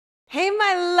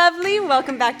my lovely.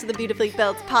 Welcome back to the Beautifully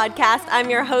Built podcast. I'm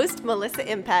your host, Melissa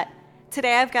Impet.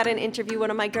 Today I've got an interview with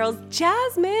one of my girls,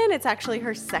 Jasmine. It's actually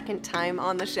her second time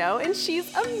on the show, and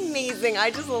she's amazing.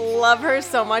 I just love her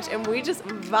so much, and we just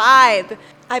vibe.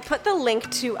 I put the link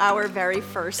to our very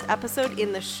first episode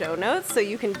in the show notes, so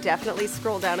you can definitely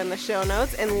scroll down in the show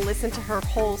notes and listen to her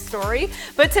whole story.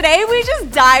 But today we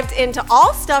just dived into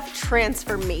all stuff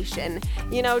transformation.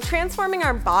 You know, transforming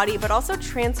our body, but also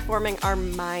transforming our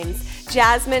minds.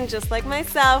 Jasmine, just like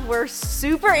myself, we're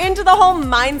super into the whole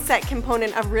mindset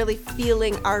component of really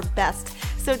feeling our best.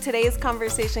 So today's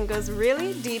conversation goes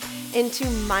really deep into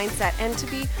mindset and to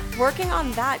be working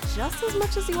on that just as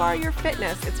much as you are your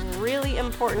fitness. It's really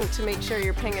important to make sure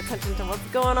you're paying attention to what's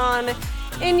going on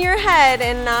in your head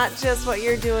and not just what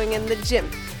you're doing in the gym.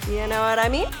 You know what I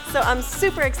mean? So I'm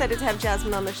super excited to have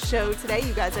Jasmine on the show today.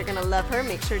 You guys are going to love her.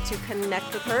 Make sure to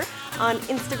connect with her on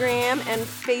Instagram and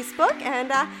Facebook.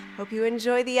 And hope you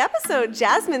enjoy the episode.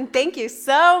 Jasmine, thank you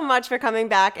so much for coming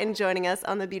back and joining us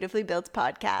on the Beautifully Built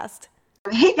podcast.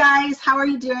 Hey guys, how are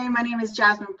you doing? My name is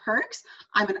Jasmine Perks.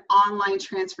 I'm an online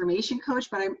transformation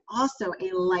coach, but I'm also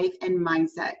a life and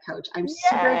mindset coach. I'm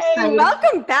super excited.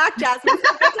 Welcome back, Jasmine.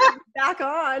 So good to have you back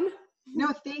on. No,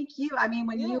 thank you. I mean,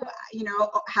 when you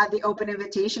had the open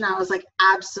invitation, I was like,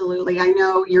 absolutely. I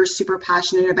know you're super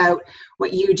passionate about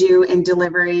what you do in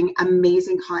delivering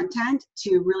amazing content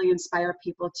to really inspire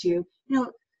people to,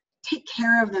 take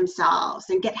care of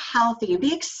themselves and get healthy and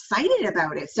be excited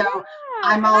about it. So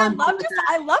I'm all on board with that.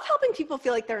 I love helping people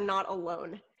feel like they're not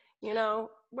alone. You know,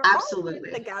 we're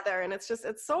absolutely all together, and it's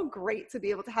so great to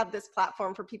be able to have this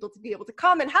platform for people to be able to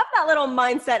come and have that little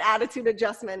mindset attitude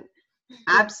adjustment.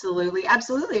 Absolutely.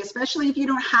 Especially if you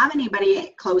don't have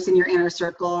anybody close in your inner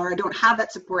circle or don't have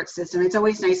that support system. It's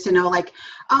always nice to know like,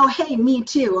 oh, hey, me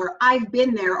too. Or I've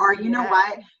been there, or you know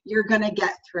what, you're going to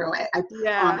get through it. I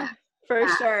promise. For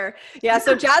sure. Yeah.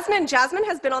 So Jasmine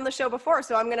has been on the show before.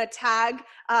 So I'm going to tag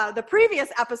the previous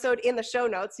episode in the show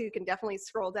notes. So you can definitely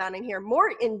scroll down and hear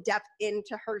more in depth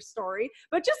into her story,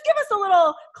 but just give us a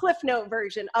little Cliff Note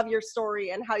version of your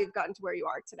story and how you've gotten to where you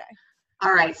are today.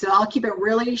 All right. So I'll keep it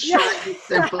really short and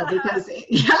simple because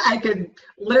I could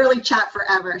literally chat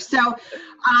forever. So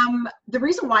the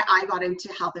reason why I got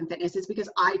into health and fitness is because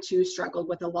I too struggled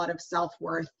with a lot of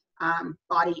self-worth,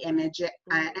 body image,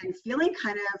 and feeling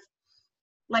kind of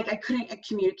like I couldn't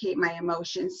communicate my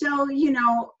emotions. So,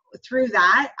 through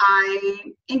that,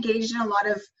 I engaged in a lot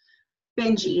of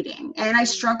binge eating, and I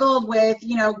struggled with,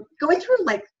 going through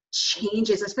like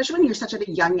changes, especially when you're such at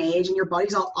a young age and your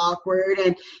body's all awkward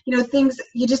and, things,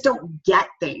 you just don't get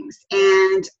things.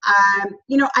 And,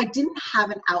 I didn't have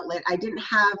an outlet. I didn't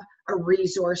have a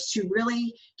resource to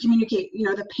really communicate,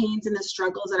 the pains and the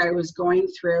struggles that I was going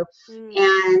through.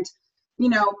 And,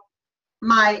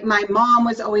 my mom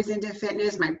was always into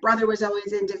fitness. My brother was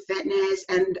always into fitness.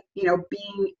 And,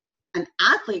 being an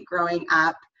athlete growing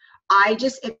up,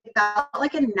 it felt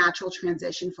like a natural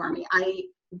transition for me. I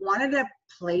wanted a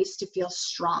place to feel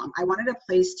strong. I wanted a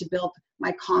place to build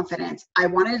my confidence. I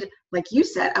wanted, like you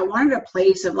said, I wanted a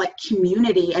place of like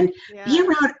community and be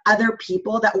around other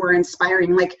people that were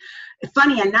inspiring. Like,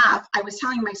 funny enough, I was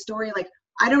telling my story, like,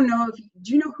 I don't know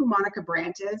do you know who Monica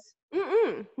Brandt is?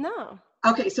 No.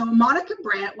 Okay, so Monica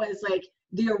Brandt was like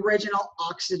the original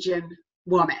Oxygen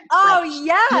woman. Oh, like,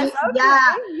 yes.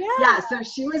 Yeah. So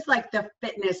she was like the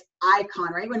fitness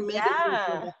icon, right? When magazines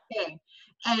were the thing.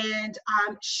 And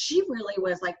she really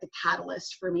was like the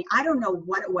catalyst for me. I don't know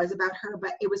what it was about her,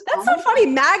 but it was. That's so funny.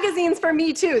 Magazines for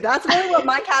me too. That's really what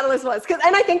my catalyst was.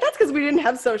 And I think that's because we didn't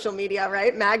have social media,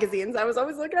 right? Magazines. I was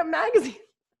always looking at magazines.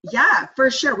 Yeah,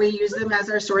 for sure. We use them as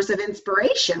our source of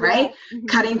inspiration, right? Mm-hmm.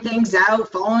 Cutting things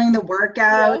out, following the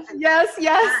workouts.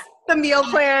 Yes. The meal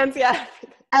plans. Yeah.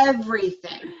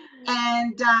 Everything.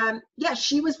 And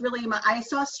she was really I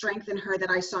saw strength in her that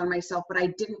I saw in myself, but I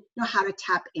didn't know how to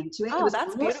tap into it. Oh, it was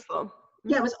that's beautiful.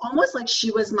 Yeah, it was almost like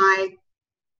she was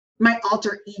my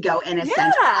alter ego in a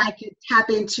sense. I could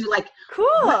tap into like,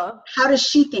 cool. How does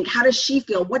she think? How does she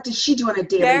feel? What does she do on a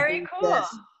daily basis? Very cool.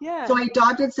 Yeah. So I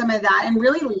adopted some of that and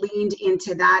really leaned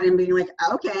into that and being like,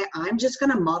 okay, I'm just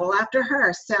going to model after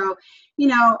her. So,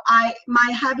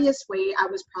 my heaviest weight, I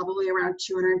was probably around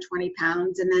 220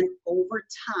 pounds. And then over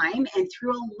time and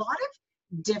through a lot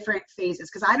of different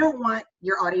phases, because I don't want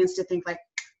your audience to think like,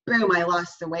 boom, I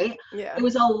lost the weight. Yeah. It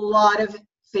was a lot of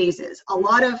phases, a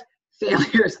lot of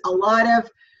failures, a lot of,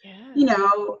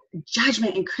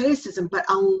 judgment and criticism, but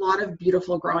a lot of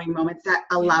beautiful growing moments that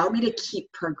allowed me to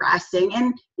keep progressing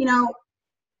and,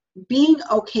 being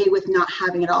okay with not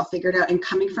having it all figured out and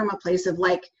coming from a place of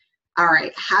like, all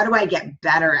right, how do I get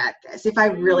better at this if I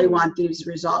really want these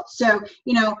results? So,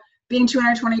 being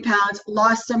 220 pounds,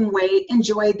 lost some weight,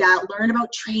 enjoyed that, learned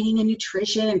about training and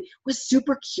nutrition, and was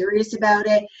super curious about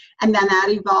it. And then that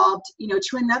evolved,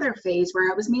 to another phase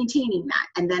where I was maintaining that.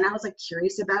 And then I was like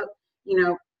curious about,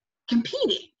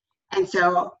 competing. And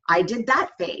so I did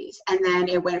that phase. And then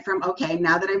it went from, okay,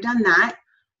 now that I've done that,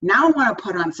 now I want to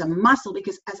put on some muscle,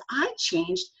 because as I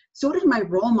changed, so did my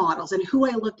role models and who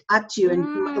I looked up to,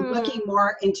 and looking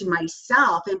more into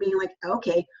myself and being like,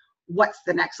 okay, what's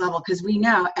the next level? Because we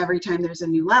know every time there's a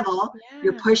new level,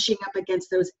 you're pushing up against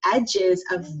those edges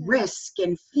of risk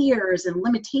and fears and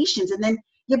limitations. And then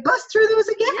you bust through those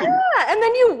again. Yeah, and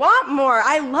then you want more.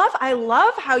 I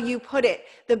love how you put it.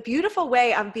 The beautiful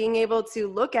way of being able to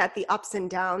look at the ups and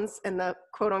downs and the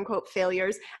quote unquote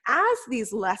failures as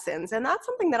these lessons. And that's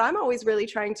something that I'm always really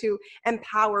trying to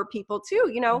empower people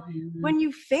to. When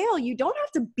you fail, you don't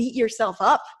have to beat yourself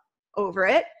up over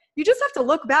it. You just have to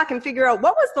look back and figure out,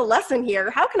 what was the lesson here?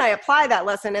 How can I apply that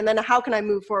lesson? And then how can I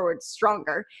move forward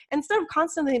stronger? Instead of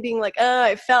constantly being like,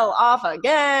 I fell off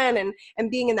again,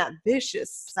 and being in that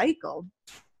vicious cycle.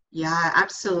 Yeah,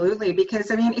 absolutely.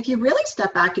 Because if you really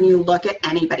step back and you look at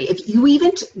anybody, if you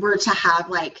even were to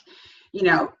have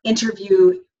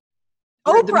interview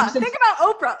Oprah, think about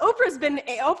Oprah.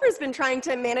 Oprah's been trying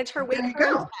to manage her weight her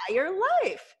entire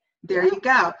life. There you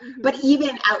go. But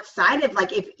even outside of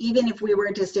even if we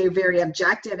were to stay very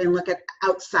objective and look at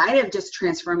outside of just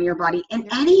transforming your body in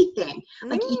anything,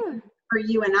 even for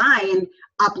you and I, and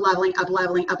up leveling,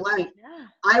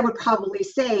 I would probably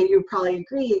say, and you would probably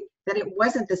agree, that it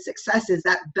wasn't the successes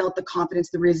that built the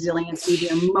confidence, the resiliency,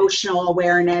 the emotional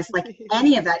awareness,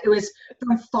 any of that. It was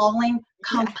from falling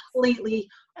completely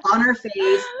on our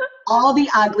face, all the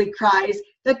ugly cries,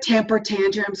 the temper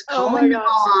tantrums, calling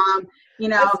mom.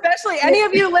 Especially any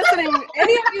of you listening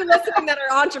that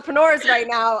are entrepreneurs right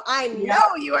now, I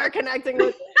know you are connecting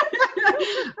with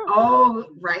it. Oh,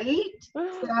 right?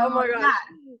 Oh my God.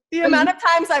 The amount of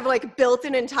times I've built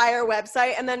an entire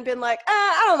website and then been like,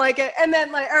 I don't like it. And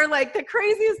then or the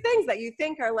craziest things that you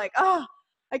think are oh,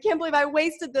 I can't believe I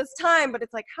wasted this time. But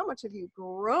it's how much have you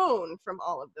grown from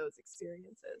all of those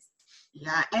experiences?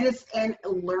 Yeah. And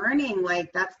learning,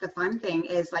 that's the fun thing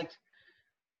is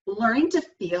learning to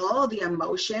feel the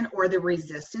emotion or the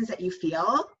resistance that you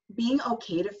feel, being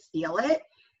okay to feel it,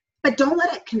 but don't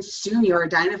let it consume you or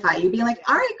identify you. Be like,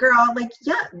 all right, girl,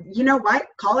 yeah, you know what?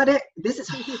 Call it. This is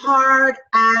hard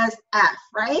as F,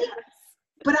 right? Yes.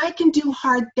 But I can do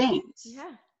hard things.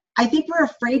 Yeah. I think we're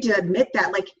afraid to admit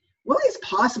that. What is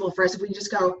possible for us if we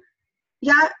just go,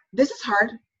 yeah, this is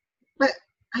hard, but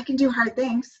I can do hard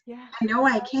things. Yeah. I know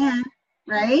I can,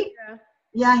 right? Yeah.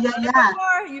 Yeah.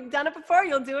 You've done it before.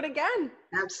 You'll do it again.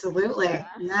 Absolutely.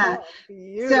 Yeah.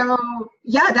 So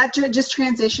that just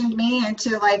transitioned me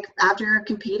into after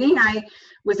competing, I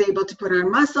was able to put on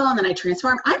muscle, and then I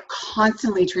transformed. I'm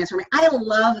constantly transforming. I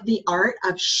love the art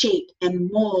of shape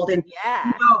and mold. And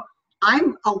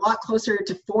I'm a lot closer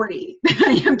to 40 than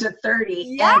I am to 30.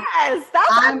 Yes.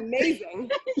 That's amazing.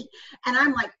 And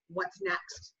I'm like, what's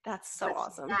next? That's so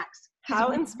awesome. Next.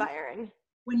 How inspiring.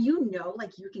 When you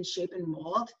can shape and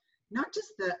mold, not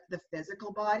just the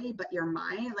physical body, but your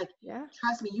mind,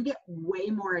 trust me, you get way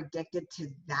more addicted to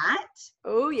that.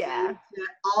 Oh, yeah.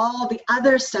 All the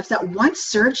other stuff that once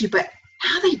served you, but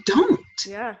now they don't.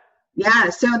 Yeah. Yeah.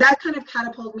 So that kind of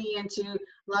catapulted me into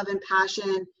love and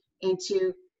passion,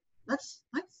 into let's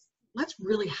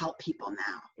really help people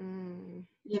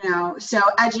now. So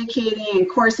educating,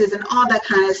 courses and all that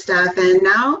kind of stuff. And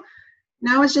now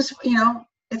it's just,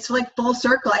 it's full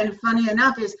circle. And funny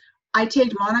enough is I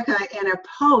tagged Monica in a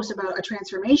post about a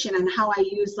transformation and how I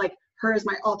use her as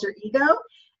my alter ego.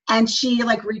 And she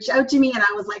reached out to me, and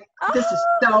I was like, this is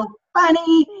so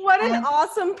funny. What an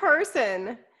awesome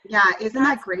person. Yeah. Isn't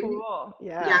that great? Cool.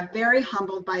 Yeah. Yeah. Very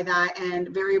humbled by that, and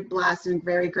very blessed and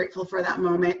very grateful for that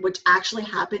moment, which actually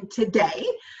happened today.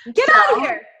 Get out of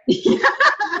here. Yeah.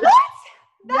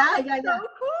 What? Yeah. So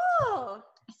cool.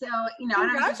 So,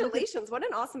 congratulations. What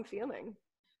an awesome feeling.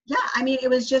 Yeah. It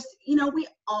was just, we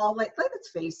all let's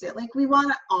face it, we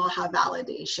want to all have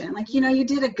validation. You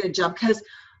did a good job, because,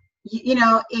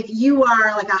 if you are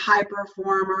a high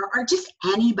performer, or just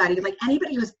anybody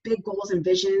who has big goals and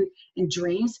vision and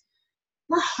dreams,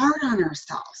 we're hard on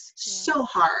ourselves, so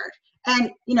hard.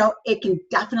 And, it can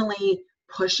definitely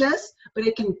push us, but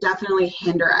it can definitely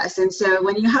hinder us. And so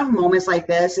when you have moments like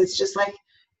this, it's just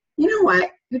you know what?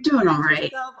 You're doing all right.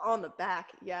 Yourself on the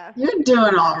back. Yeah. You're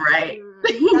doing all right.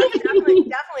 That's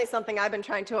definitely something I've been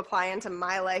trying to apply into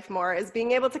my life more, is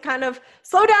being able to kind of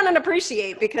slow down and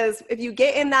appreciate, because if you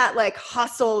get in that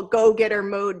hustle, go-getter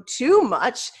mode too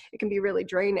much, it can be really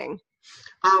draining.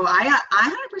 Oh,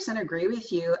 I 100% agree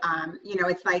with you. You know,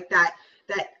 it's like that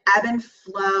ebb and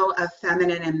flow of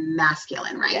feminine and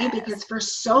masculine, right? Yes. Because for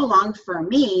so long for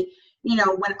me, you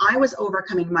know, when I was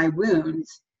overcoming my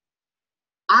wounds,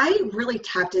 I really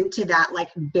tapped into that like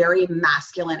very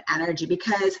masculine energy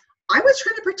because I was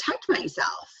trying to protect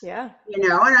myself. Yeah. You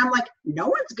know, and I'm like, no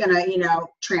one's gonna, you know,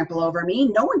 trample over me.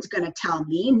 No one's gonna tell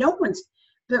me.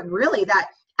 But really that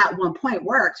at one point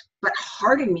worked, but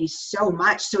hardened me so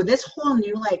much. So this whole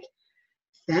new like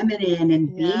feminine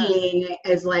and being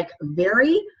is like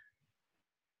very,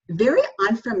 very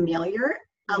unfamiliar,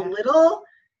 a little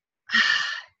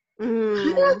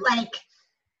kind of like,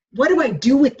 what do I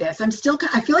do with this? I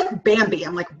feel like Bambi.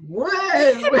 I'm like, whoa.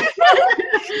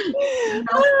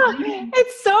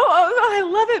 It's so, I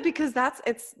love it because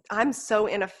I'm so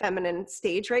in a feminine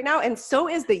stage right now. And so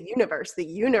is the universe. The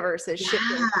universe is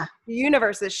shifting. The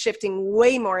universe is shifting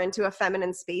way more into a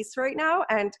feminine space right now.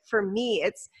 And for me,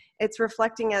 it's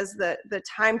reflecting as the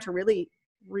time to really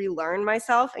relearn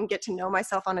myself and get to know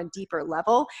myself on a deeper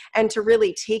level, and to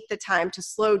really take the time to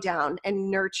slow down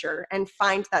and nurture and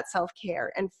find that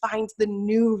self-care and find the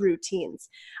new routines.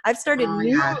 I've started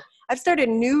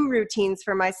new routines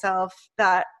for myself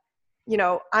that, you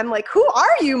know, I'm like, who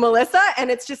are you, Melissa? And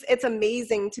it's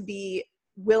amazing to be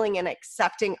willing and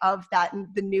accepting of that,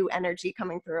 the new energy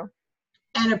coming through.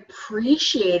 And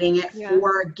appreciating it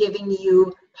for giving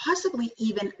you possibly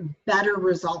even better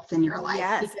results in your life.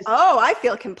 Yes. I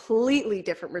feel completely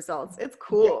different results. It's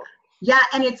cool. Yeah.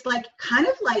 And it's like, kind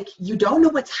of like, you don't know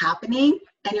what's happening.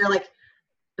 And you're like,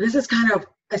 this is kind of,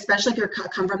 especially if you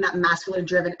come from that masculine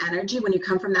driven energy, when you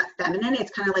come from that feminine,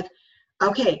 it's kind of like,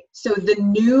 okay, so the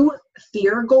new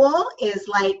fear goal is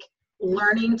like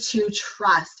learning to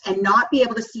trust and not be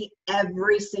able to see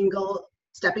every single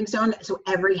stepping stone, so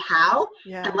every how,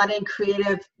 and letting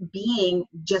creative being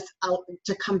just out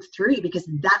to come through you, because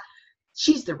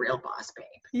she's the real boss, babe.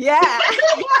 Yeah.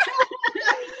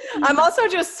 I'm also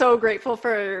just so grateful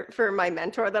for my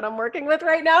mentor that I'm working with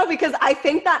right now, because I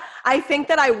think that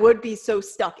I would be so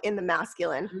stuck in the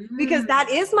masculine, because that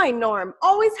is my norm,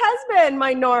 always has been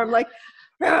my norm, like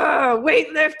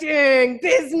weightlifting,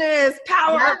 business,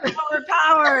 power.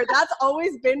 That's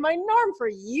always been my norm for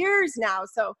years now.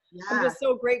 So I'm just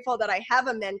so grateful that I have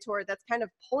a mentor that's kind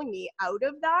of pulling me out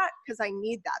of that, because I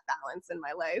need that balance in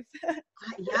my life.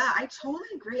 Yeah, I totally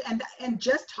agree. And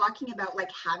just talking about like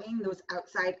having those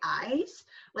outside eyes,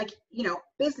 like, you know,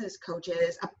 business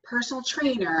coaches, a personal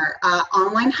trainer,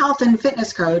 online health and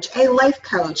fitness coach, a life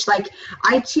coach. Like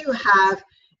I too have,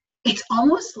 it's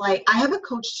almost like I have a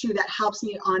coach too that helps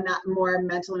me on that more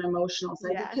mental and emotional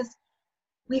side, because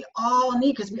we all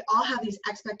have these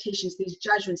expectations, these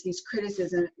judgments, these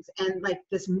criticisms, and like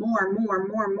this more.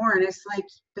 And it's like,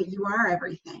 but you are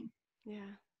everything. Yeah.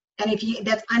 And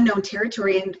that's unknown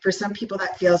territory. And for some people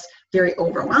that feels very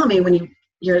overwhelming when you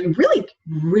really,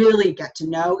 really get to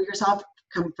know yourself,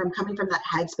 coming from that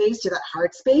head space to that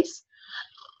heart space.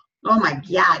 Oh my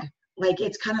God. Like,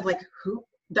 it's kind of like who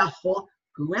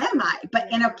am I?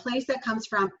 But in a place that comes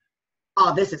from,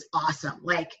 oh, this is awesome.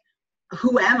 Like,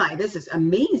 who am I? This is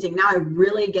amazing. Now I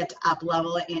really get to up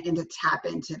level and to tap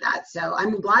into that. So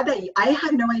I'm glad that I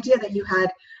had no idea that you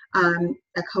had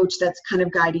a coach that's kind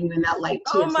of guiding you in that light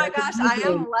too. Oh my gosh, I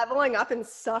am leveling up in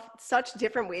such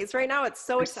different ways right now. It's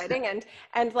so exciting.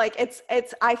 And like,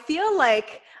 I feel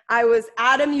like I was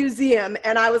at a museum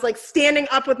and I was like standing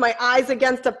up with my eyes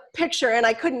against a picture and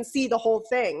I couldn't see the whole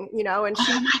thing, you know, and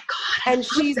oh my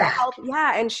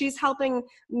God, she's helping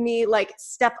me like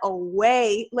step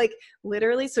away, like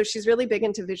literally. So she's really big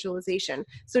into visualization.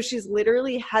 So she's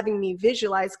literally having me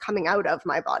visualize coming out of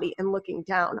my body and looking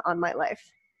down on my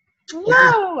life.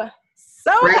 Whoa,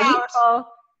 so powerful.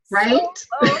 Right?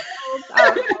 So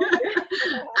powerful.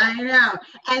 I know.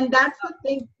 And that's the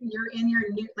thing, you're in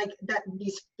your new, like that,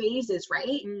 these phases,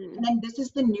 right? And then this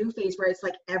is the new phase where it's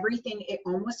like everything, it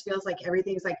almost feels like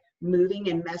everything's like moving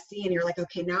and messy. And you're like,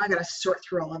 okay, now I got to sort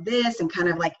through all of this and kind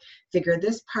of like figure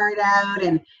this part out.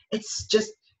 And it's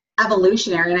just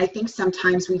evolutionary. And I think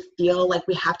sometimes we feel like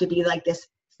we have to be like this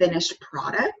finished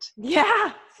product.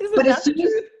 Yeah. But as soon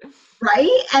as,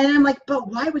 right? And I'm like, but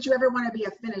why would you ever want to be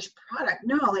a finished product?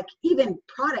 No, like even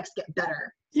products get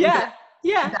better. Yeah.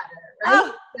 Better,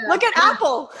 right? Look at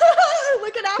Apple.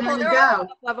 Look at Apple. There you go.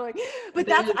 Leveling.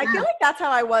 But I feel like that's how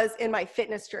I was in my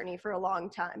fitness journey for a long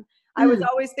time. I was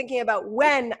always thinking about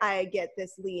when I get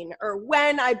this lean, or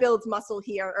when I build muscle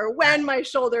here, or when my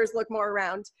shoulders look more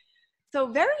round. So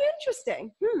very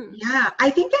interesting. Yeah, I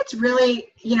think that's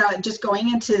really, you know, just going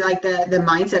into like the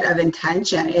mindset of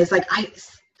intention is like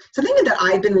something that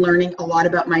I've been learning a lot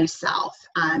about myself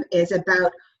is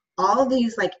about all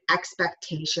these like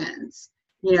expectations,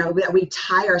 you know, that we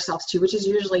tie ourselves to, which is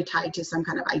usually tied to some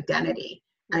kind of identity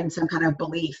and some kind of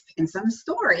belief in some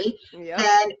story. Yep.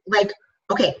 And like,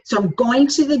 okay, so I'm going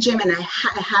to the gym and it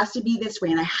has to be this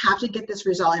way and I have to get this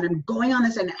result and I'm going on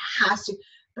this and it has to,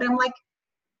 but I'm like,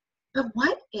 but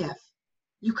what if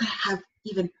you could have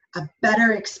even a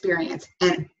better experience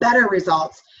and better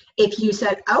results if you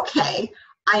said, okay,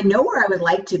 I know where I would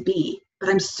like to be, but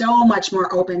I'm so much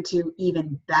more open to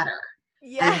even better.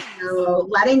 Yes. And so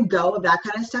letting go of that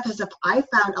kind of stuff I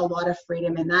found a lot of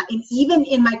freedom in that. And even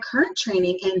in my current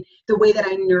training and the way that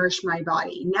I nourish my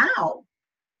body now,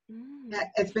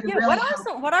 it's been really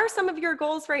helpful. What are some of your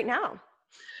goals right now?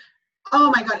 Oh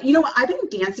my God. You know what? I've been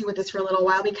dancing with this for a little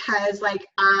while because like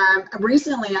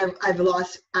recently I've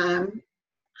lost, I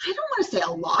don't want to say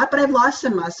a lot, but I've lost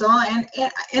some muscle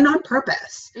and on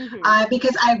purpose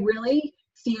because I really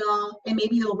feel, and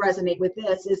maybe you'll resonate with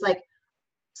this, is like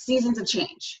seasons of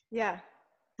change. Yeah.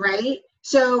 Right.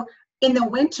 So in the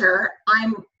winter,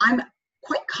 I'm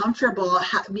quite comfortable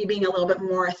me being a little bit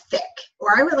more thick,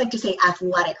 or I would like to say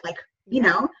athletic, like, you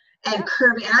know, and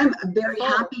curvy. And I'm very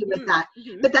happy with that.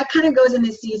 But that kind of goes in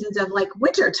the seasons of like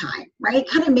winter time, right?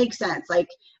 Kind of makes sense. Like,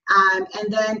 and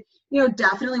then, you know,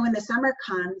 definitely when the summer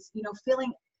comes, you know,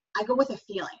 I go with a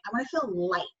feeling. I want to feel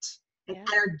light and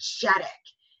energetic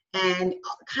and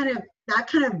that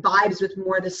kind of vibes with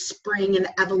more the spring and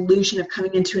the evolution of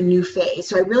coming into a new phase.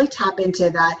 So I really tap into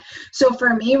that. So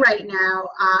for me right now,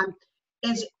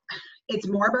 it's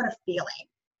more about a feeling.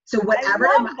 So whatever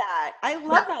I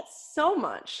love that so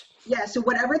much. Yeah. So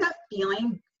whatever that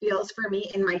feeling feels for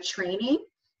me in my training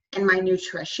and my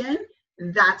nutrition,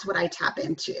 that's what I tap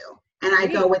into. And I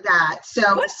go with that.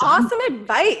 So awesome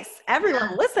advice.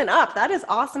 Everyone, listen up. That is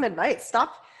awesome advice.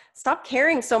 Stop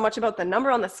caring so much about the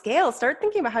number on the scale. Start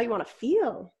thinking about how you want to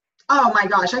feel. Oh my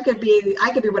gosh, I could be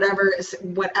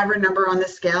whatever number on the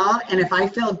scale. And if I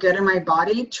feel good in my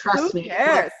body, trust me. Who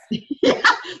cares? Yeah,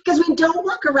 because we don't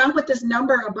walk around with this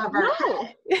number above our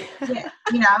head. Yeah,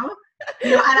 you know,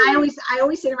 and I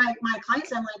always say to my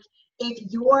clients, I'm like,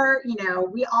 if you're, you know,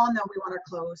 we all know we want our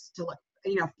clothes to look,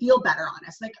 you know, feel better on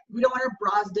us. Like we don't want our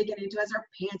bras digging into us, our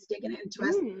pants digging into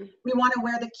us. We want to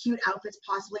wear the cute outfits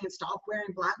possibly and stop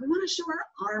wearing black. We want to show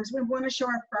our arms. We want to show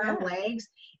our firm legs.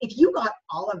 If you got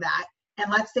all of that,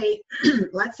 and let's say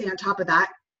on top of that,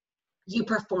 you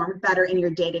performed better in your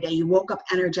day-to-day, you woke up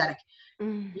energetic,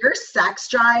 your sex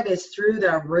drive is through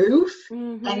the roof,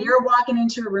 and you're walking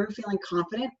into a room feeling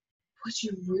confident, would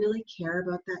you really care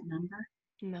about that number?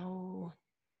 No.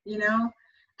 You know,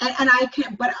 and I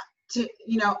can, but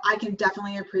you know, I can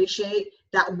definitely appreciate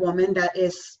that woman that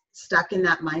is stuck in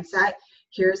that mindset.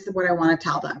 Here's what I want to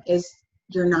tell them is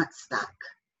you're not stuck.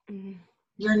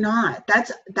 You're not.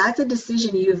 That's a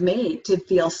decision you've made to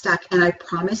feel stuck. And I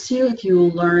promise you, if you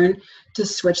learn to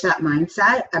switch that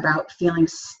mindset about feeling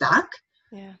stuck,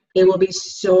 it will be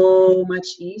so much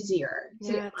easier.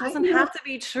 It doesn't have to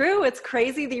be true. It's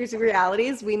crazy, these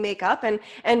realities we make up,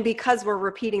 and because we're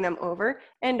repeating them over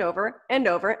and over and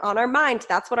over on our mind,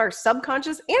 that's what our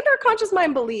subconscious and our conscious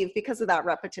mind believe because of that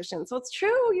repetition. So it's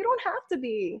true. You don't have to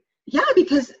be. Yeah,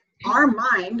 because our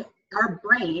mind, our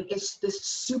brain is this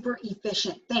super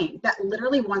efficient thing that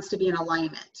literally wants to be in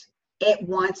alignment. It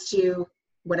wants to,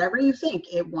 whatever you think,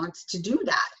 it wants to do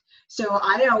that. So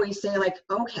I always say like,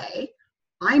 okay,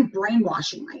 I'm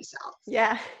brainwashing myself.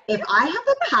 Yeah. If I have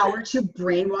the power to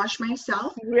brainwash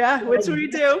myself. Yeah, which we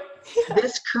do.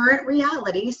 This current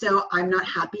reality. So I'm not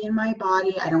happy in my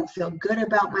body. I don't feel good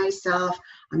about myself.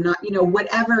 I'm not, you know,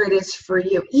 whatever it is for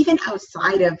you, even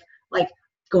outside of like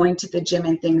going to the gym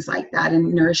and things like that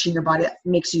and nourishing your body that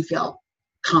makes you feel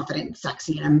confident and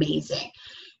sexy and amazing.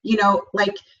 You know,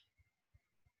 like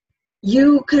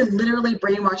you could literally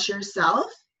brainwash yourself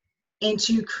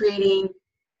into creating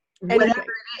whatever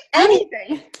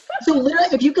anything. So literally,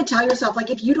 if you could tell yourself,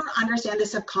 like, if you don't understand the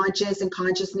subconscious and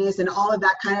consciousness and all of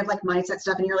that kind of like mindset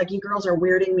stuff, and you're like, you girls are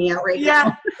weirding me out right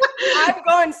now. I'm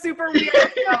going super weird.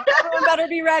 So everyone better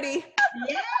be ready.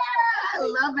 Yeah, I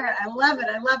love it. I love it.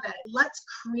 I love it. Let's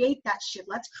create that shit.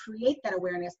 Let's create that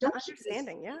awareness. Don't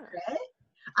understanding. Yeah.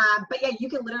 But yeah, you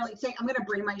can literally say, I'm going to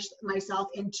bring myself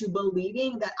into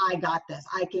believing that I got this.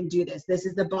 I can do this. This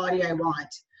is the body I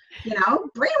want. You know,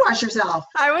 brainwash yourself.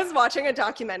 I was watching a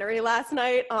documentary last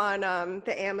night on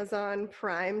the Amazon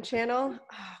Prime channel.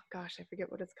 Oh gosh, I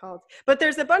forget what it's called. But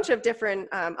there's a bunch of different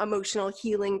emotional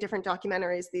healing, different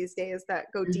documentaries these days that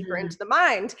go deeper into the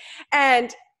mind.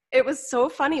 And it was so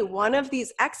funny. One of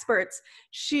these experts,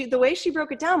 the way she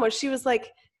broke it down was she was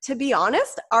like, to be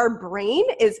honest, our brain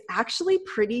is actually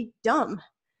pretty dumb.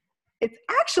 it's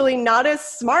actually not as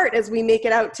smart as we make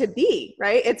it out to be,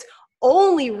 right? It's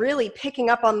only really picking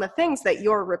up on the things that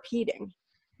you're repeating.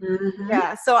 Mm-hmm.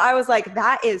 Yeah. So I was like,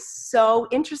 that is so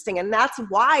interesting. And that's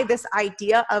why this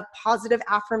idea of positive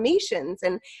affirmations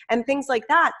and things like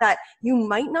that you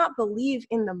might not believe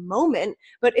in the moment,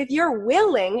 but if you're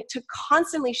willing to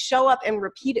constantly show up and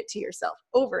repeat it to yourself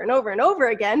over and over and over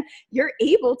again, you're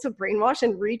able to brainwash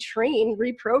and retrain,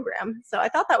 reprogram. So I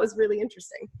thought that was really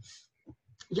interesting.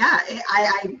 Yeah,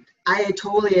 I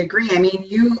totally agree. I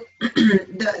mean,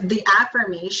 the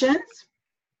affirmations,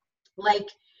 like,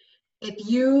 if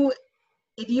you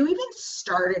even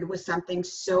started with something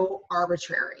so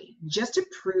arbitrary, just to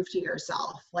prove to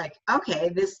yourself, like, okay,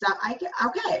 this stuff,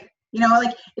 okay,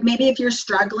 like, maybe if you're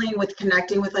struggling with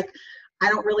connecting with, like, I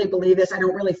don't really believe this, I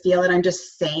don't really feel it, I'm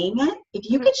just saying it. If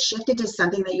you could shift it to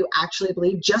something that you actually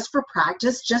believe, just for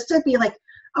practice, just to be like,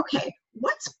 okay,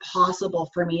 what's possible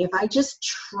for me if I just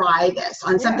try this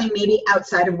on something maybe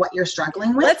outside of what you're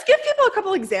struggling with? Let's give people a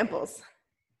couple examples.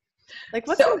 Like,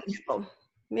 what's an example?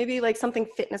 Maybe like something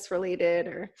fitness related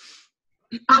or.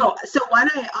 So one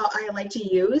I like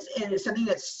to use is something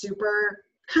that's super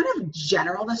kind of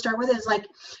general to start with, is like,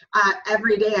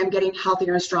 every day I'm getting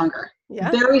healthier and stronger. Yeah.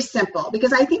 Very simple,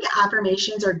 because I think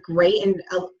affirmations are great and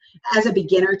as a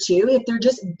beginner too, if they're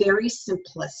just very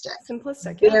simplistic.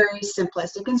 Very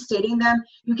simplistic. And stating them,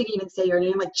 you can even say your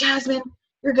name, like, Jasmine,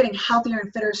 you're getting healthier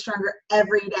and fitter, stronger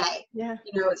every day. Yeah.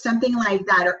 Something like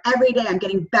that. Or every day I'm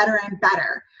getting better and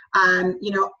better.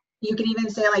 You can even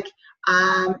say, like,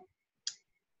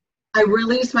 I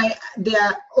release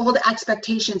the old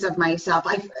expectations of myself.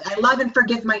 I love and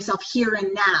forgive myself here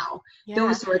and now. Yeah.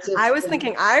 Those sorts of I was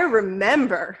thinking, I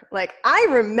remember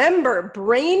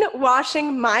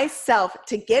brainwashing myself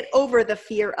to get over the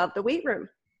fear of the weight room.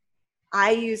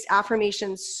 I used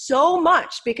affirmations so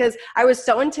much because I was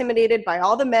so intimidated by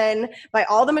all the men, by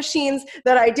all the machines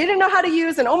that I didn't know how to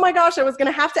use. And oh my gosh, I was going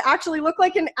to have to actually look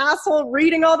like an asshole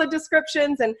reading all the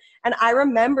descriptions. And I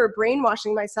remember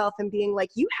brainwashing myself and being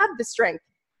like, you have the strength.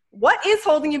 What is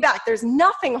holding you back? There's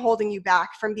nothing holding you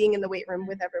back from being in the weight room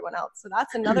with everyone else. So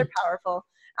that's another powerful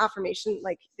affirmation,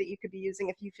 like, that you could be using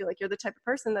if you feel like you're the type of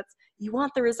person you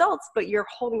want the results, but you're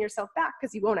holding yourself back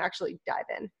because you won't actually dive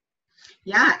in.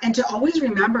 Yeah. And to always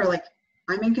remember, like,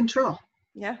 I'm in control.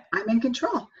 Yeah. I'm in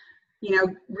control.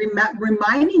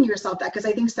 Reminding yourself that, because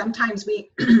I think sometimes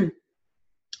we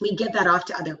give that off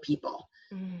to other people,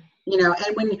 and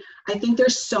when I think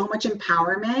there's so much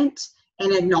empowerment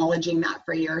in acknowledging that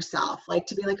for yourself, like,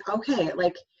 to be like, okay,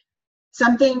 like,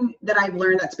 something that I've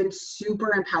learned that's been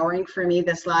super empowering for me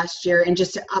this last year, and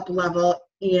just to up level,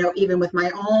 even with my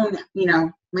own,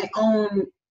 the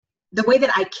way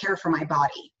that I care for my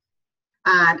body.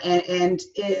 And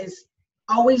is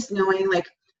always knowing, like,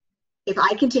 if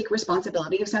I can take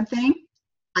responsibility of something,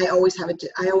 I always have a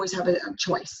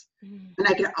choice, and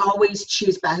I can always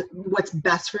choose what's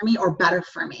best for me or better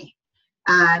for me.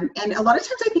 And a lot of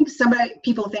times I think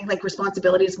people think, like,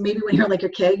 responsibility is maybe when you're like a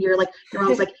kid, your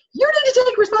mom's like, you need to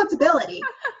take responsibility.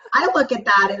 I look at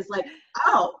that as like,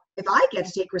 oh, if I get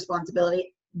to take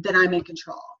responsibility, then I'm in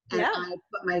control, and I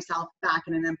put myself back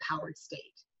in an empowered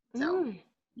state. So.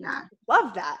 Yeah.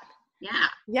 Love that. Yeah.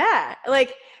 Yeah.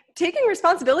 Like, taking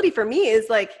responsibility for me is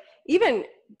like even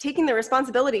taking the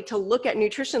responsibility to look at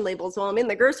nutrition labels while I'm in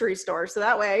the grocery store. So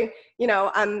that way,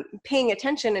 I'm paying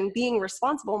attention and being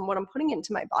responsible in what I'm putting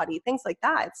into my body, things like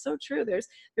that. It's so true. There's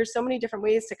so many different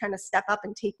ways to kind of step up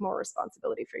and take more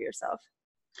responsibility for yourself.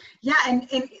 Yeah. And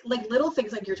like, little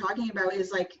things like you're talking about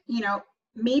is like,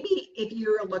 maybe if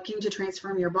you're looking to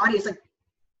transform your body, it's like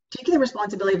taking the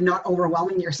responsibility of not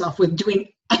overwhelming yourself with doing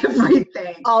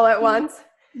everything all at once.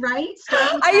 Right?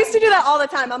 I used to do that all the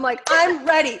time. I'm like, I'm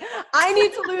ready. I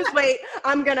need to lose weight.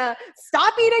 I'm going to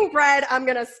stop eating bread. I'm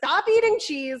going to stop eating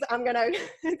cheese. I'm going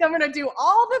to do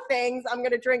all the things. I'm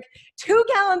going to drink 2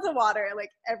 gallons of water, like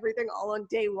everything all on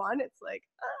day one. It's like,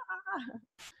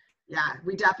 Yeah,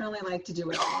 we definitely like to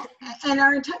do it all. And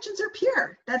our intentions are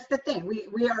pure. That's the thing.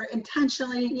 We are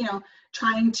intentionally,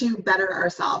 trying to better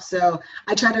ourselves. So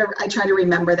I try to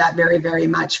remember that very, very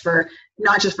much, for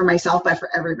not just for myself, but for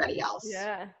everybody else.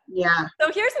 Yeah. Yeah. So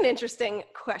here's an interesting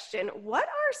question. What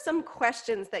are some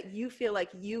questions that you feel like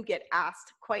you get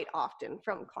asked quite often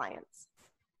from clients?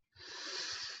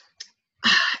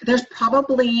 There's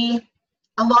probably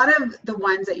a lot of the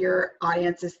ones that your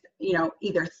audience is,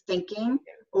 either thinking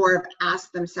or have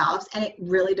asked themselves. And it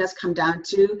really does come down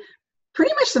to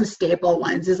pretty much some staple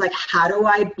ones, is like, how do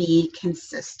I be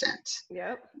consistent?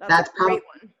 Yep. That's a great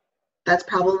one. That's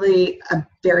probably a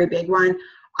very big one.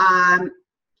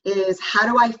 Is how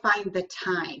do I find the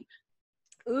time?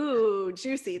 Ooh,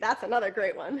 juicy. That's another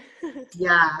great one.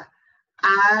 Yeah.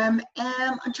 And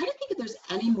I'm trying to think if there's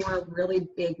any more really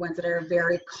big ones that are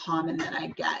very common that I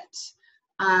get.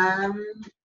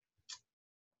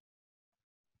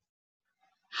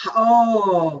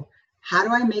 How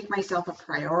do I make myself a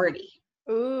priority?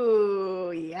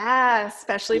 Ooh, yeah,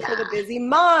 especially for the Yeah. busy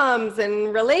moms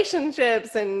and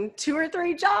relationships and 2 or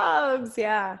 3 jobs.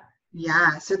 Yeah.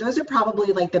 Yeah. So those are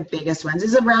probably like the biggest ones,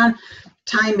 is around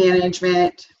time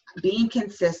management, being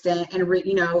consistent, and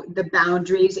the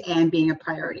boundaries and being a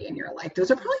priority in your life.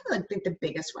 Those are probably like the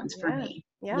biggest ones for me.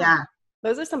 Yeah. Yeah.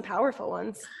 Those are some powerful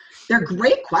ones. They're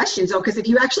great questions though, because if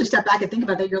you actually step back and think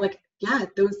about that, you're like, yeah,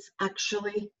 those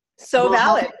actually So will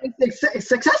help valid. me be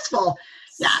successful.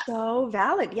 Yeah. So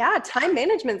valid. Yeah. Time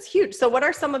management's huge. So what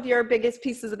are some of your biggest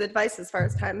pieces of advice as far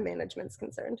as time management's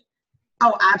concerned?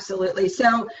 Oh, absolutely.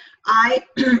 So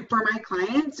for my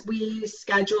clients, we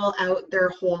schedule out their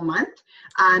whole month.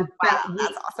 Wow,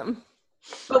 that's awesome.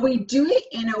 But we do it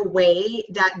in a way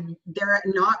that they're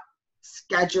not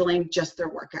scheduling just their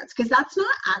workouts, because that's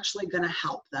not actually going to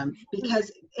help them,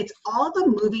 because it's all the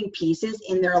moving pieces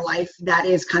in their life that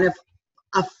is kind of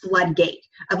a floodgate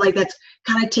of like, that's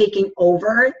kind of taking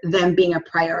over them being a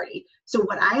priority. So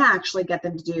what I actually get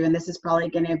them to do, and this is probably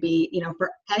going to be,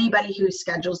 for anybody who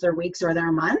schedules their weeks or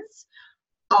their months,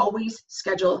 always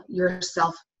schedule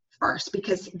yourself first,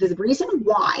 because the reason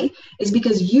why is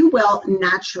because you will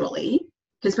naturally,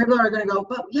 because people are going to go,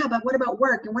 but what about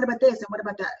work? And what about this? And what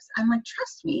about this? I'm like,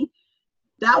 trust me,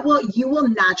 you will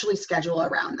naturally schedule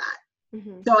around that.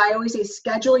 Mm-hmm. So I always say,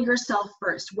 schedule yourself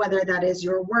first, whether that is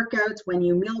your workouts, when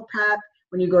you meal prep,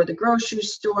 when you go to the grocery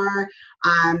store,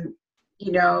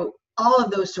 all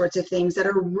of those sorts of things that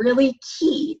are really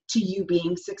key to you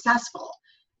being successful.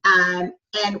 And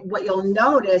what you'll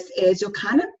notice is you'll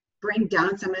kind of bring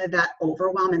down some of that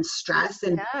overwhelm and stress,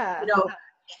 and,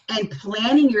 and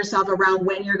planning yourself around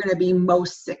when you're going to be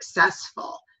most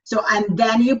successful. So, and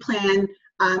then you plan,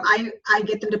 I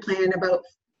get them to plan about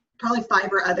probably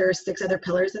 6 other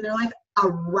pillars in their life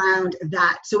around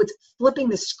that. So it's flipping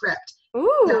the script.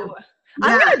 Ooh, so,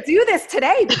 I'm going to do this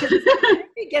today because it's the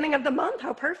beginning of the month.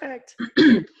 How perfect.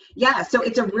 Yeah. So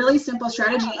it's a really simple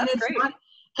strategy, and it's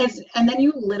great. And then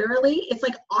you literally, it's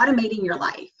like automating your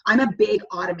life. I'm a big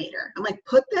automator. I'm like,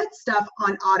 put that stuff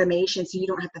on automation so you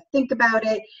don't have to think about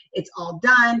it. It's all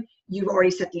done. You've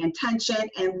already set the intention,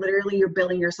 and literally you're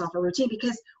building yourself a routine,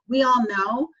 because we all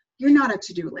know you're not a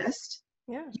to-do list.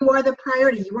 Yeah. You are the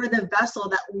priority. You are the vessel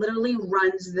that literally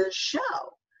runs the show.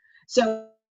 So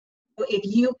if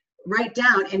you write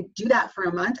down and do that for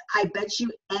a month, I bet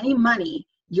you any money,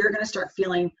 you're going to start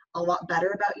feeling a lot better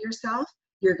about yourself.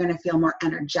 You're going to feel more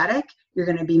energetic. You're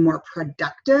going to be more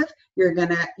productive. You're going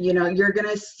to, you're going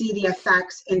to see the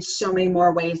effects in so many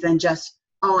more ways than just,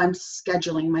 I'm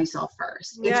scheduling myself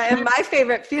first. Yeah, and my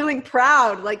favorite, feeling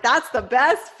proud. Like, that's the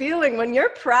best feeling when you're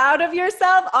proud of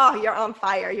yourself. Oh, you're on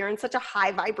fire. You're in such a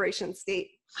high vibration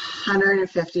state.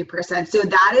 150%. So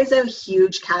that is a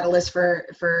huge catalyst for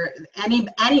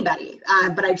anybody.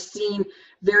 But I've seen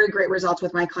very great results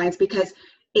with my clients, because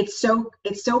it's so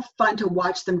fun to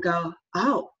watch them go,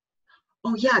 oh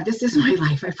yeah, this is my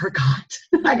life. I forgot.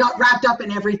 I got wrapped up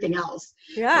in everything else.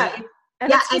 Yeah. Right?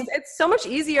 And it's so much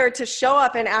easier to show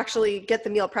up and actually get the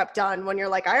meal prep done when you're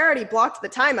like, I already blocked the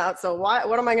time out. So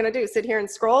what am I going to do? Sit here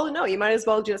and scroll? No, you might as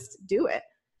well just do it.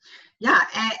 Yeah.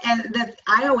 And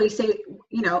I always say,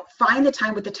 find the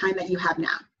time with the time that you have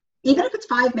now. Even if it's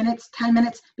 5 minutes, 10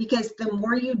 minutes, because the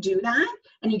more you do that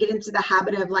and you get into the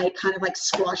habit of kind of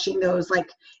squashing those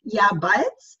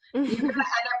buts, you're going to end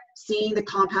up seeing the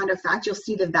compound effect. You'll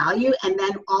see the value. And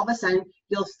then all of a sudden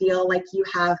you'll feel like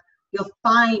you'll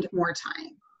find more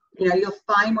time. You'll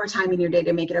find more time in your day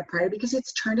to make it a priority, because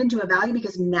it's turned into a value,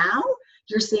 because now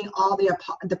you're seeing all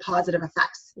the positive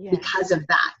effects because of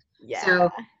that. Yeah. So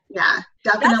yeah,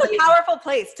 definitely. That's a powerful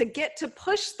place to get to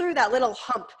push through that little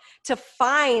hump, to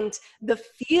find the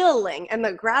feeling and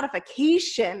the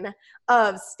gratification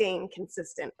of staying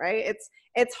consistent, right?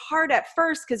 It's hard at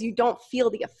first because you don't feel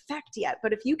the effect yet,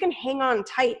 but if you can hang on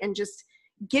tight and just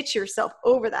get yourself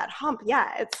over that hump,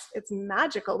 it's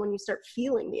magical when you start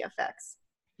feeling the effects.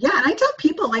 Yeah, and I tell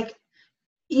people,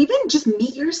 even just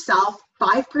meet yourself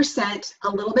 5% a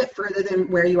little bit further than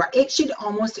where you are. It should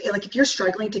almost, if you're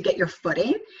struggling to get your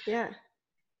footing,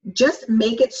 just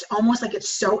make it almost like it's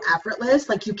so effortless,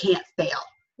 like you can't fail.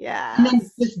 Yeah. And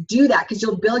then just do that, because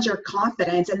you'll build your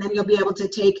confidence, and then you'll be able to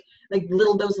take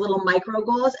those little micro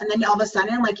goals. And then all of a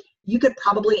sudden, you could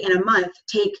probably in a month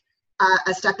take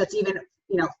a step that's even,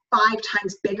 5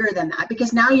 times bigger than that,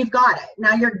 because now you've got it.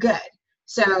 Now you're good.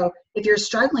 So if you're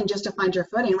struggling just to find your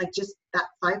footing, like just that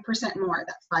 5% more,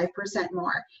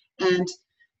 and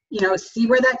see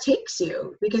where that takes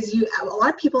you, because a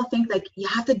lot of people think like you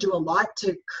have to do a lot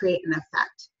to create an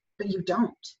effect, but you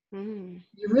don't.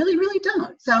 You really, really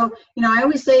don't. So, I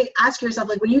always say, ask yourself,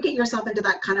 like when you get yourself into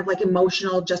that kind of like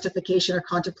emotional justification or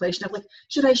contemplation of like,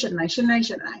 should I, shouldn't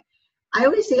I? I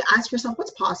always say, ask yourself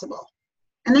what's possible.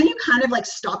 And then you kind of like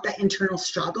stop that internal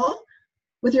struggle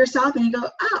with yourself and you go,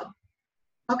 oh,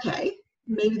 okay,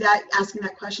 maybe that asking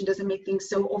that question doesn't make things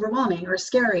so overwhelming or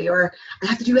scary, or I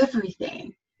have to do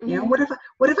everything. What if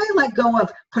I let go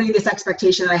of putting this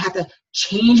expectation that I have to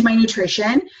change my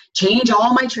nutrition, change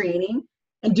all my training,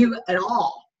 and do it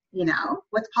all?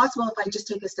 What's possible if I just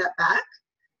take a step back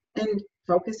and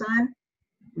focus on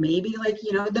maybe like,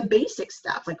 the basic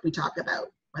stuff like we talk about,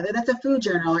 whether that's a food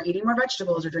journal or eating more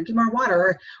vegetables or drinking more water,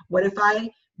 or what if I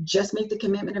just make the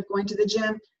commitment of going to the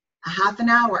gym a half an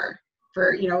hour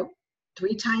for,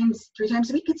 3 times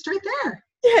a week? It's right there.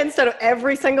 Yeah, instead of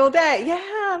every single day.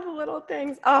 Yeah, the little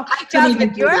things. Oh, I couldn't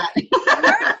even do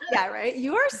that. Yeah, right.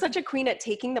 You are such a queen at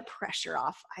taking the pressure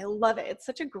off. I love it. It's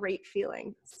such a great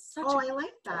feeling. I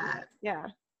like that. Yeah.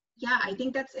 Yeah, I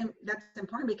think that's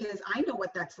important, because I know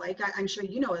what that's like. I'm sure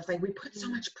it's like we put so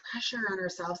much pressure on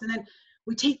ourselves and then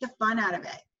we take the fun out of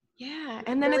it. Yeah.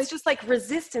 And then it's just like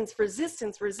resistance.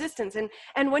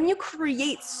 And when you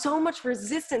create so much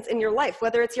resistance in your life,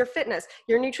 whether it's your fitness,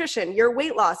 your nutrition, your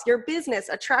weight loss, your business,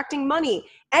 attracting money,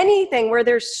 anything where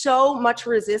there's so much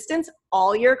resistance,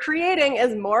 all you're creating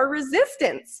is more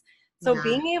resistance. So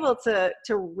being able to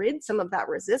rid some of that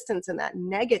resistance and that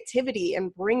negativity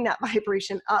and bring that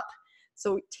vibration up.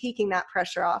 So taking that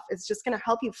pressure off is just going to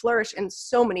help you flourish in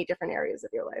so many different areas of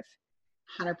your life.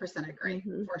 100% agree.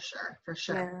 For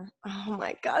sure. Yeah. Oh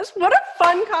my gosh. What a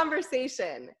fun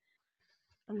conversation.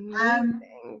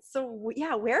 Amazing. So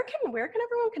yeah, where can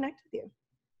everyone connect with you?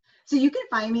 So you can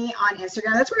find me on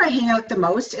Instagram. That's where I hang out the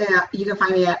most. You can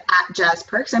find me at Jazz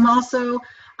Perks.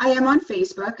 I am on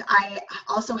Facebook. I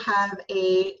also have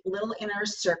a little inner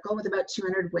circle with about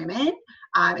 200 women.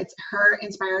 It's Her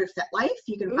Inspired Fit Life.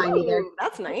 You can find me there.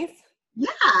 That's nice. Yeah.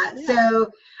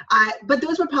 So, but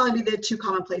those would probably be the 2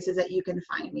 common places that you can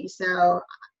find me. So,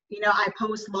 I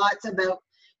post lots about,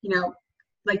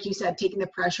 like you said, taking the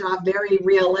pressure off, very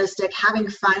realistic, having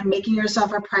fun, making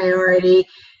yourself a priority.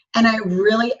 And I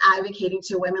really advocating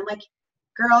to women like,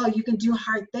 girl, you can do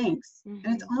hard things. And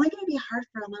it's only going to be hard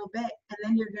for a little bit. And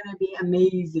then you're going to be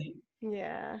amazing.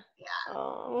 Yeah.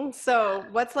 Oh, so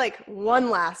what's like one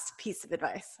last piece of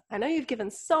advice? I know you've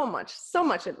given so much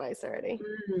advice already.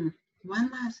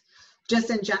 One last, just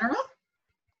in general?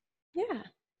 Yeah.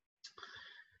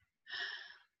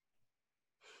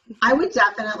 I would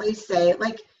definitely say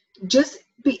just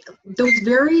be those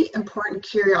very important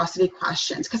curiosity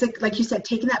questions. Because like you said,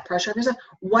 taking that pressure off yourself,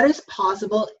 what is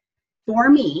possible for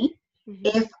me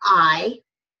if I,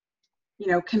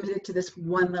 committed to this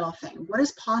one little thing? What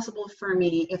is possible for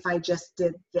me if I just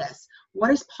did this?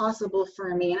 What is possible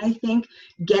for me? And I think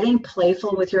getting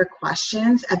playful with your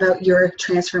questions about your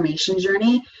transformation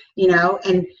journey,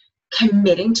 and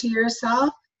committing to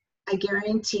yourself, I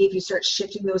guarantee if you start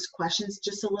shifting those questions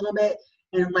just a little bit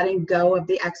and letting go of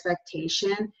the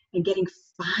expectation and getting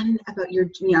fun about your,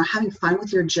 having fun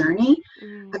with your journey,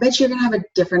 I bet you're going to have a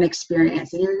different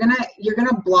experience, and you're going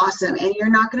to blossom, and you're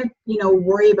not going to,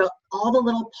 worry about all the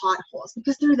little potholes,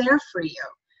 because they're there for you.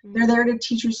 They're there to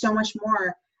teach you so much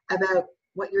more about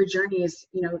what your journey is,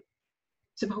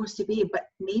 supposed to be, but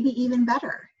maybe even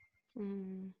better.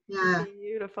 Yeah.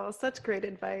 Beautiful. Such great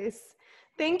advice.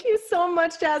 Thank you so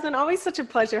much, Jasmine. Always such a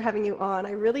pleasure having you on.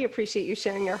 I really appreciate you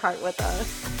sharing your heart with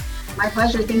us. My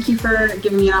pleasure. Thank you for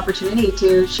giving me an opportunity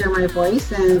to share my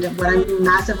voice and what I'm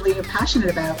massively passionate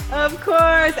about. Of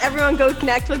course. Everyone go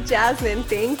connect with Jasmine.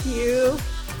 Thank you.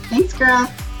 Thanks,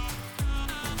 girl.